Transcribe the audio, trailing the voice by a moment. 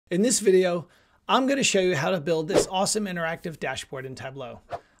In this video, I'm going to show you how to build this awesome interactive dashboard in Tableau.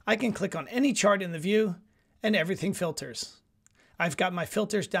 I can click on any chart in the view and everything filters. I've got my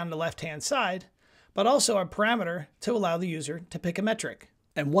filters down the left-hand side, but also a parameter to allow the user to pick a metric.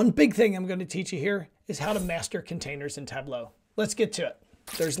 And one big thing I'm going to teach you here is how to master containers in Tableau. Let's get to it.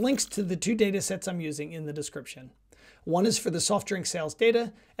 There's links to the two data sets I'm using in the description. One is for the soft drink sales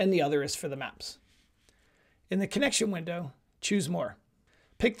data, and the other is for the maps. In the connection window, choose More.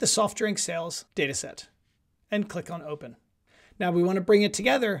 Pick the soft drink sales dataset and click on Open. Now we want to bring it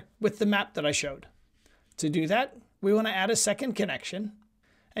together with the map that I showed. To do that, we want to add a second connection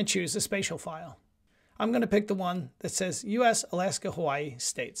and choose a spatial file. I'm going to pick the one that says US, Alaska, Hawaii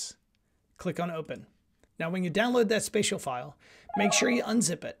states. Click on Open. Now when you download that spatial file, make sure you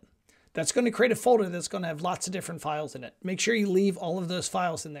unzip it. That's going to create a folder that's going to have lots of different files in it. Make sure you leave all of those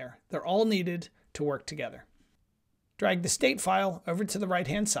files in there. They're all needed to work together. Drag the state file over to the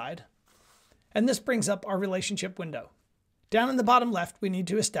right-hand side, and this brings up our relationship window. Down in the bottom left, we need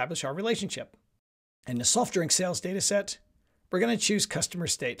to establish our relationship. In the soft drink sales dataset, we're going to choose customer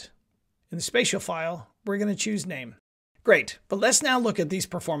state. In the spatial file, we're going to choose name. Great, but let's now look at these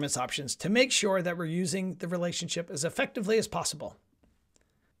performance options to make sure that we're using the relationship as effectively as possible.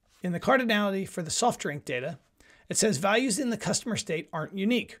 In the cardinality for the soft drink data, it says values in the customer state aren't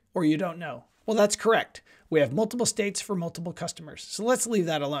unique, or you don't know. Well, that's correct. We have multiple states for multiple customers, so let's leave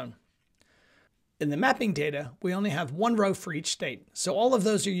that alone. In the mapping data, we only have one row for each state, so all of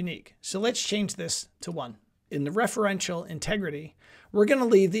those are unique. So let's change this to 1. In the referential integrity, we're going to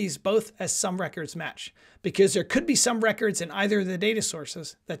leave these both as some records match, because there could be some records in either of the data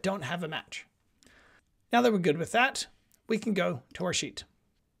sources that don't have a match. Now that we're good with that, we can go to our sheet.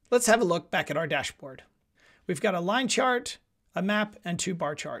 Let's have a look back at our dashboard. We've got a line chart, a map, and 2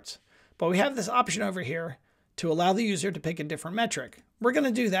 bar charts. But we have this option over here to allow the user to pick a different metric. We're going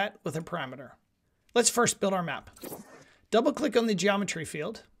to do that with a parameter. Let's first build our map. Double-click on the geometry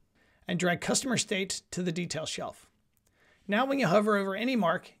field and drag customer state to the detail shelf. Now when you hover over any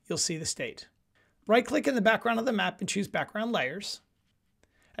mark, you'll see the state. Right-click in the background of the map and choose Background Layers,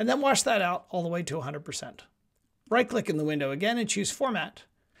 and then wash that out all the way to 100%. Right-click in the window again and choose Format.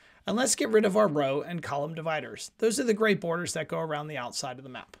 And let's get rid of our row and column dividers. Those are the gray borders that go around the outside of the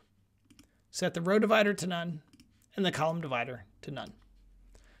map. Set the row divider to none and the column divider to none.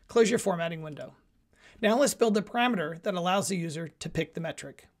 Close your formatting window. Now let's build a parameter that allows the user to pick the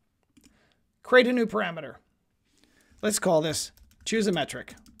metric. Create a new parameter. Let's call this choose a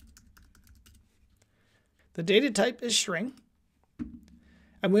metric. The data type is string,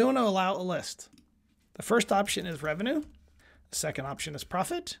 and we want to allow a list. The first option is revenue. The second option is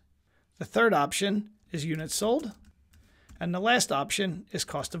profit. The third option is units sold. And the last option is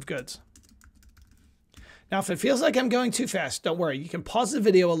cost of goods. Now, if it feels like I'm going too fast, don't worry. You can pause the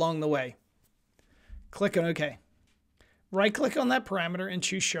video along the way. Click on OK. Right-click on that parameter and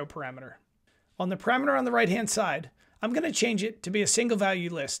choose Show Parameter. On the parameter on the right-hand side, I'm going to change it to be a single value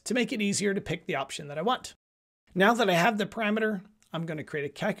list to make it easier to pick the option that I want. Now that I have the parameter, I'm going to create a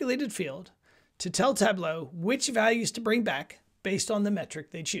calculated field to tell Tableau which values to bring back based on the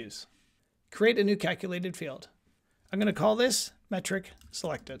metric they choose. Create a new calculated field. I'm going to call this metric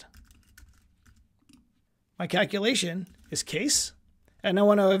selected. My calculation is case, and I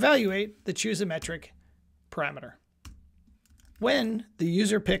want to evaluate the choose a metric parameter. When the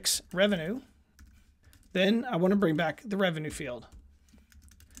user picks revenue, then I want to bring back the revenue field.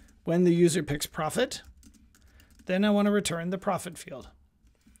 When the user picks profit, then I want to return the profit field.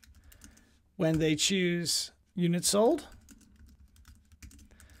 When they choose units sold,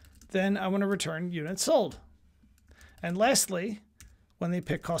 then I want to return units sold. And lastly, when they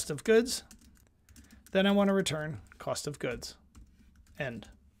pick cost of goods, then I want to return cost of goods. End.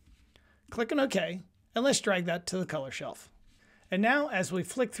 Click on OK, and let's drag that to the color shelf. And now, as we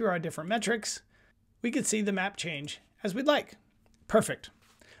flick through our different metrics, we can see the map change as we'd like. Perfect.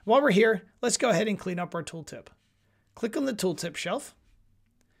 While we're here, let's go ahead and clean up our tooltip. Click on the tooltip shelf.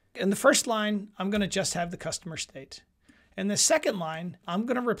 In the first line, I'm going to just have the customer state. In the second line, I'm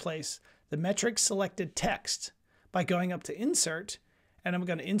going to replace the metric selected text by going up to Insert, and I'm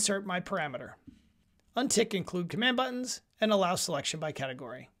going to insert my parameter. Untick Include Command Buttons and allow selection by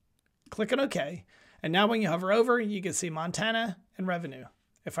category. Click on OK, and now when you hover over, you can see Montana and revenue.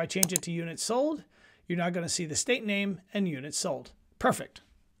 If I change it to units sold, you're now going to see the state name and units sold. Perfect.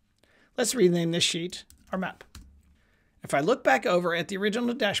 Let's rename this sheet our map. If I look back over at the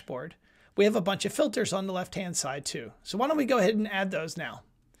original dashboard, we have a bunch of filters on the left-hand side too. So why don't we go ahead and add those now?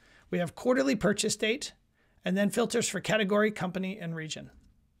 We have quarterly purchase date, and then filters for category, company, and region.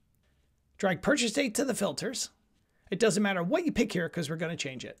 Drag purchase date to the filters, It doesn't matter what you pick here because we're going to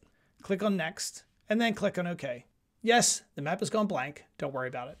change it. Click on Next, and then click on OK. Yes, the map has gone blank. Don't worry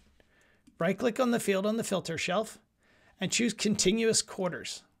about it. Right-click on the field on the filter shelf and choose Continuous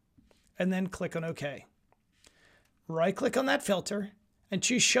Quarters, and then click on OK. Right-click on that filter and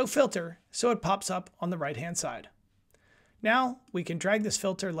choose Show Filter so it pops up on the right-hand side. Now we can drag this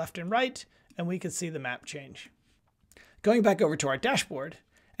filter left and right, and we can see the map change. Going back over to our dashboard,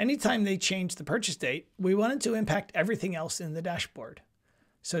 anytime they change the purchase date, we want it to impact everything else in the dashboard.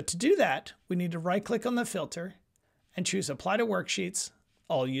 So to do that, we need to right-click on the filter and choose Apply to Worksheets,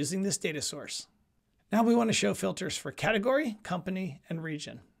 all using this data source. Now we want to show filters for category, company, and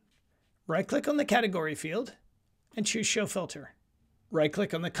region. Right-click on the category field and choose Show Filter.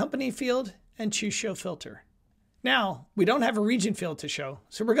 Right-click on the company field and choose Show Filter. Now, we don't have a region field to show,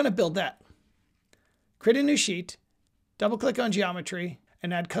 so we're going to build that. Create a new sheet, double-click on Geometry,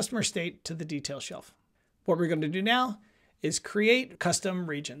 and add Customer State to the Detail shelf. What we're going to do now is create custom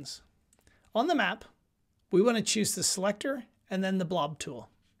regions. On the map, we want to choose the selector and then the blob tool.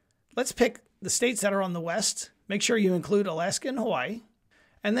 Let's pick the states that are on the west. Make sure you include Alaska and Hawaii,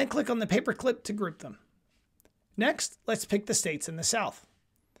 and then click on the paperclip to group them. Next, let's pick the states in the south.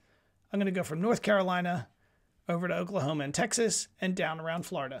 I'm going to go from North Carolina over to Oklahoma and Texas and down around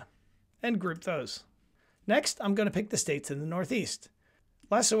Florida and group those. Next, I'm going to pick the states in the northeast.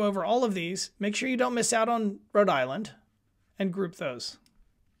 Lasso over all of these, make sure you don't miss out on Rhode Island, and group those.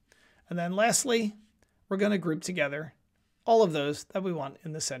 And then lastly, we're going to group together all of those that we want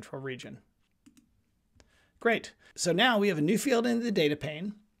in the central region. Great. So now we have a new field in the data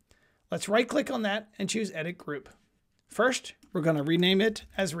pane. Let's right-click on that and choose Edit Group. First, we're going to rename it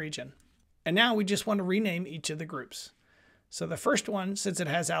as Region. And now we just want to rename each of the groups. So the first one, since it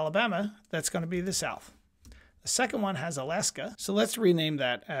has Alabama, that's going to be the South. The second one has Alaska, so let's rename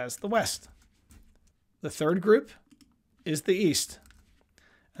that as the West. The third group is the East.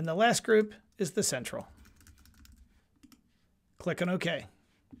 And the last group is the Central. Click on OK.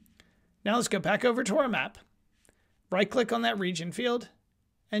 Now let's go back over to our map, right-click on that region field,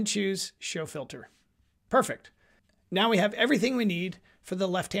 and choose Show Filter. Perfect. Now we have everything we need for the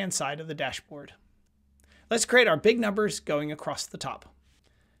left-hand side of the dashboard. Let's create our big numbers going across the top.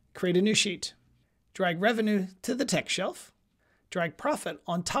 Create a new sheet. Drag revenue to the text shelf. Drag profit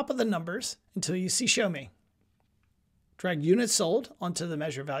on top of the numbers until you see Show Me. Drag units sold onto the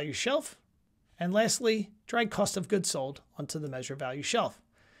measure value shelf. And lastly, drag cost of goods sold onto the measure value shelf.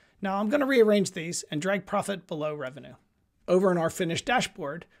 Now I'm going to rearrange these and drag profit below revenue. Over in our finished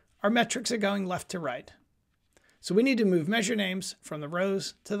dashboard, our metrics are going left to right. So we need to move measure names from the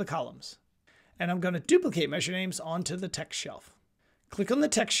rows to the columns. And I'm going to duplicate measure names onto the text shelf. Click on the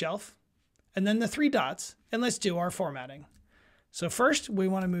text shelf and then the three dots, and let's do our formatting. So first we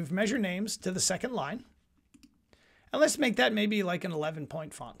want to move measure names to the second line. And let's make that maybe like an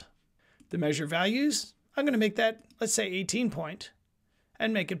 11-point font. The measure values, I'm going to make that, let's say 18-point,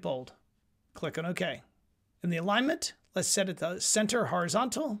 and make it bold. Click on OK. In the alignment, let's set it to center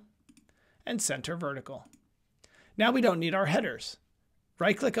horizontal and center vertical. Now we don't need our headers.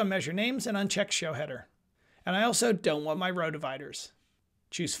 Right-click on Measure Names and uncheck Show Header. And I also don't want my row dividers.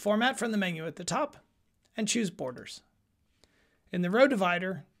 Choose Format from the menu at the top and choose Borders. In the row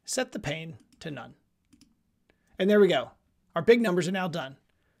divider, set the pane to None. And there we go. Our big numbers are now done.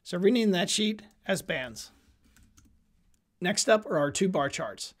 So rename that sheet as Bands. Next up are our two bar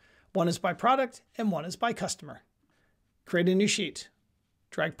charts. One is by product and one is by customer. Create a new sheet.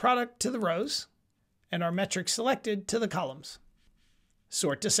 Drag product to the rows and our metrics selected to the columns.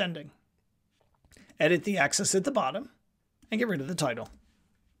 Sort descending. Edit the axis at the bottom and get rid of the title.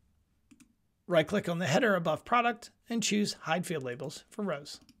 Right-click on the header above product and choose Hide Field Labels for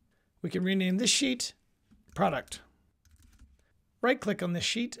rows. We can rename this sheet Product. Right-click on this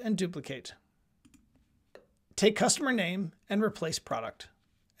sheet and duplicate. Take customer name and replace product,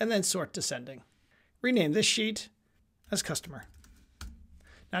 and then sort descending. Rename this sheet as Customer.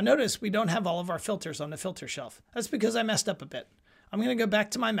 Now notice we don't have all of our filters on the filter shelf. That's because I messed up a bit. I'm going to go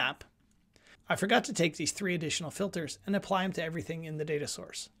back to my map. I forgot to take these 3 additional filters and apply them to everything in the data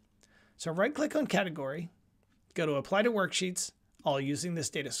source. So right-click on Category, go to Apply to Worksheets, all using this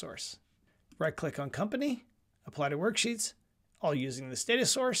data source. Right-click on Company, Apply to Worksheets, all using this data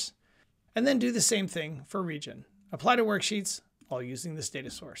source, and then do the same thing for Region. Apply to Worksheets, all using this data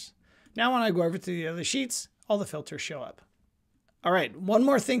source. Now when I go over to the other sheets, all the filters show up. All right, one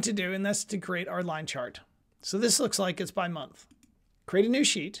more thing to do, and that's to create our line chart. So this looks like it's by month. Create a new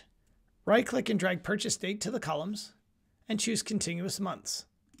sheet, right-click and drag purchase date to the columns, and choose Continuous Months.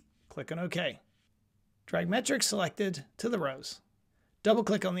 Click on OK. Drag metrics selected to the rows.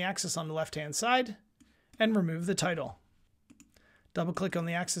 Double-click on the axis on the left-hand side, and remove the title. Double click on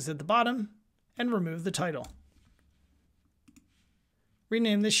the axis at the bottom and remove the title.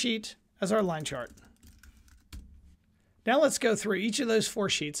 Rename this sheet as our line chart. Now let's go through each of those 4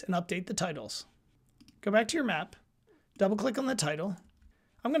 sheets and update the titles. Go back to your map, double click on the title.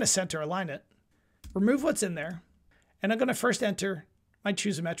 I'm going to center align it, remove what's in there, and I'm going to first enter my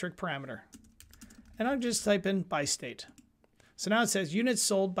choose a metric parameter. And I'll just type in by state. So now it says units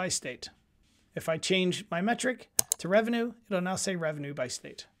sold by state. If I change my metric to revenue, it'll now say revenue by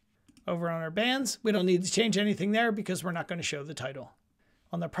state. Over on our bands, we don't need to change anything there because we're not going to show the title.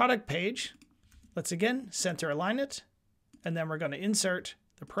 On the product page, let's again center align it, and then we're going to insert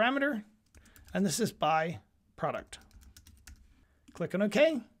the parameter, and this is by product. Click on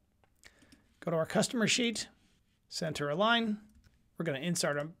OK. Go to our customer sheet, center align. We're going to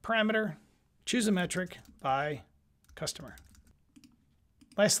insert a parameter, choose a metric by customer.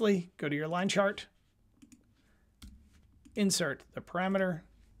 Lastly, go to your line chart, insert the parameter,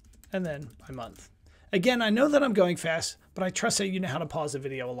 and then by month. Again, I know that I'm going fast, but I trust that you know how to pause the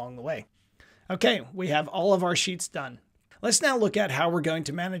video along the way. Okay, we have all of our sheets done. Let's now look at how we're going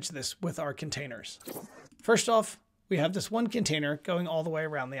to manage this with our containers. First off, we have this one container going all the way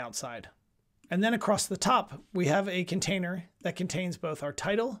around the outside. And then across the top, we have a container that contains both our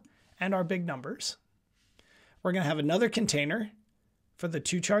title and our big numbers. We're going to have another container for the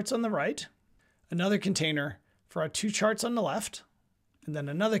 2 charts on the right, another container for our 2 charts on the left, and then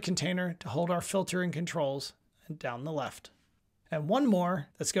another container to hold our filter and controls and down the left. And one more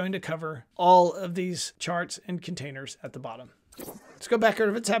that's going to cover all of these charts and containers at the bottom. Let's go back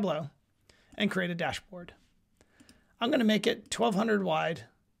over to Tableau and create a dashboard. I'm going to make it 1200 wide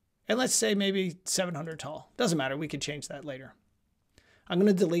and let's say maybe 700 tall. Doesn't matter, we could change that later. I'm going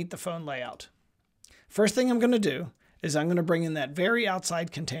to delete the phone layout. First thing I'm going to do is I'm going to bring in that very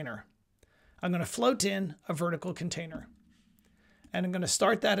outside container. I'm going to float in a vertical container. And I'm going to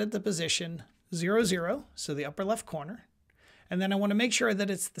start that at the position 0, 0, so the upper left corner. And then I want to make sure that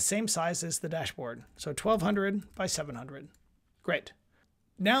it's the same size as the dashboard. So 1200 by 700. Great.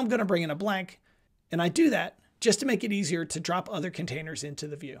 Now I'm going to bring in a blank, and I do that just to make it easier to drop other containers into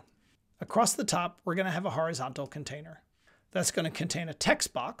the view. Across the top, we're going to have a horizontal container. That's going to contain a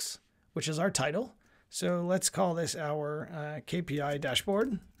text box, which is our title. So let's call this our KPI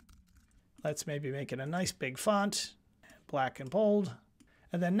dashboard. Let's maybe make it a nice big font, black and bold.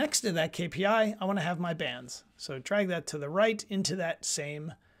 And then next to that KPI, I want to have my bands. So drag that to the right into that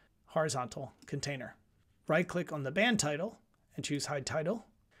same horizontal container. Right click on the band title and choose hide title.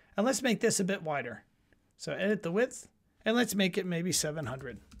 And let's make this a bit wider. So edit the width and let's make it maybe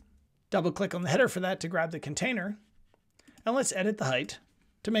 700. Double click on the header for that to grab the container. And let's edit the height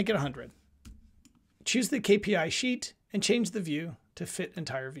to make it 100. Choose the KPI sheet and change the view to fit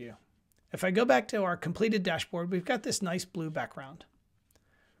entire view. If I go back to our completed dashboard, we've got this nice blue background.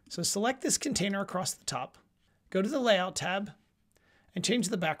 So select this container across the top, go to the Layout tab, and change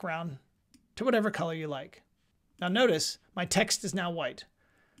the background to whatever color you like. Now notice my text is now white.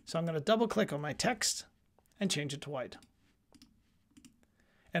 So I'm going to double click on my text and change it to white.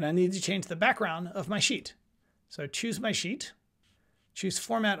 And I need to change the background of my sheet. So choose my sheet, choose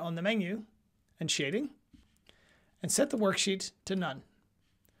Format on the menu, and Shading, and set the worksheet to none.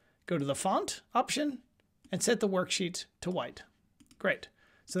 Go to the Font option and set the worksheet to white. Great.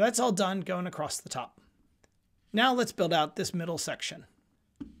 So that's all done going across the top. Now let's build out this middle section.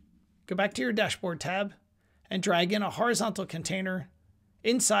 Go back to your Dashboard tab and drag in a horizontal container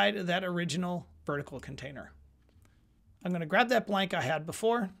inside of that original vertical container. I'm going to grab that blank I had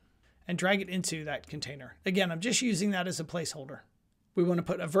before and drag it into that container. Again, I'm just using that as a placeholder. We want to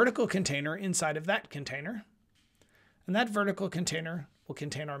put a vertical container inside of that container. And that vertical container will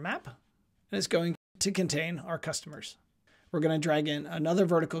contain our map, and it's going to contain our customers. We're going to drag in another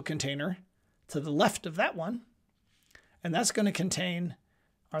vertical container to the left of that one, and that's going to contain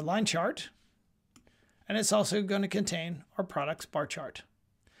our line chart, and it's also going to contain our products bar chart.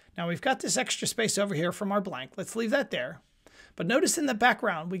 Now we've got this extra space over here from our blank. Let's leave that there. But notice in the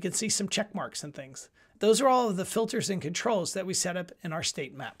background, we can see some check marks and things. Those are all of the filters and controls that we set up in our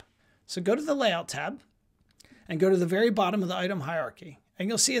state map. So go to the Layout tab and go to the very bottom of the item hierarchy, and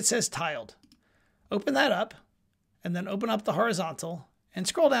you'll see it says tiled. Open that up, and then open up the horizontal and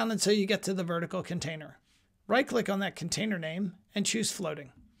scroll down until you get to the vertical container. Right click on that container name and choose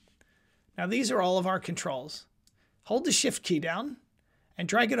floating. Now these are all of our controls. Hold the Shift key down and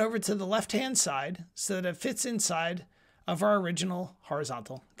drag it over to the left-hand side so that it fits inside of our original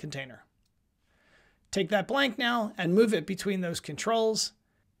horizontal container. Take that blank now and move it between those controls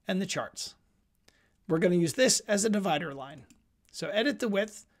and the charts. We're going to use this as a divider line. So edit the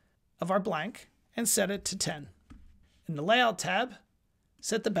width of our blank and set it to 10. In the Layout tab,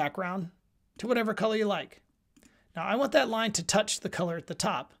 set the background to whatever color you like. Now I want that line to touch the color at the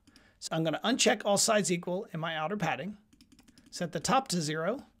top, so I'm going to uncheck all sides equal in my outer padding, set the top to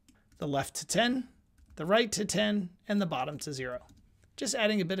 0, the left to 10, the right to 10, and the bottom to 0. Just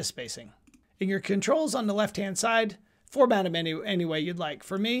adding a bit of spacing. In your controls on the left-hand side, format them any way you'd like.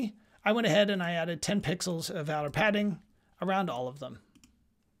 For me, I went ahead and I added 10 pixels of outer padding around all of them.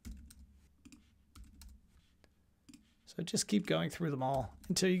 So just keep going through them all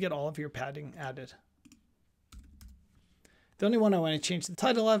until you get all of your padding added. The only one I want to change the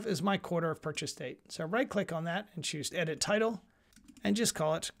title of is my quarter of purchase date. So right-click on that and choose Edit Title and just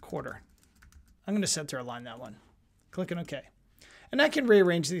call it Quarter. I'm going to center align that one. Click on OK. And I can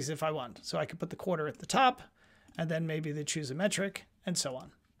rearrange these if I want. So I can put the quarter at the top, and then maybe they choose a metric, and so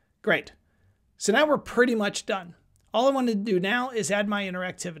on. Great. So now we're pretty much done. All I want to do now is add my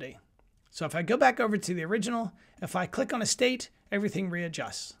interactivity. So if I go back over to the original, if I click on a state, everything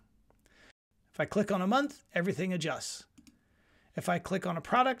readjusts. If I click on a month, everything adjusts. If I click on a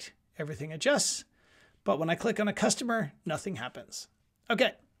product, everything adjusts. But when I click on a customer, nothing happens.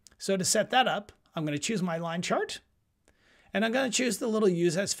 Okay, so to set that up, I'm going to choose my line chart. And I'm going to choose the little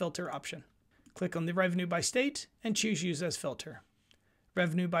Use as Filter option. Click on the Revenue by State and choose Use as Filter.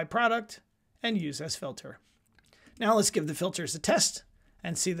 Revenue by Product and Use as Filter. Now let's give the filters a test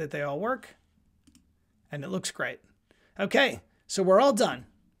and see that they all work. And it looks great. Okay, so we're all done.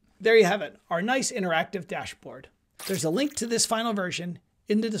 There you have it, our nice interactive dashboard. There's a link to this final version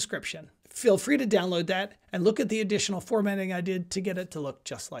in the description. Feel free to download that and look at the additional formatting I did to get it to look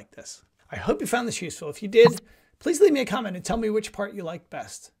just like this. I hope you found this useful. If you did, please leave me a comment and tell me which part you liked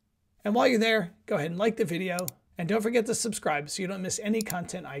best. And while you're there, go ahead and like the video, and don't forget to subscribe so you don't miss any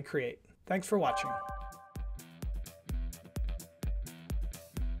content I create. Thanks for watching.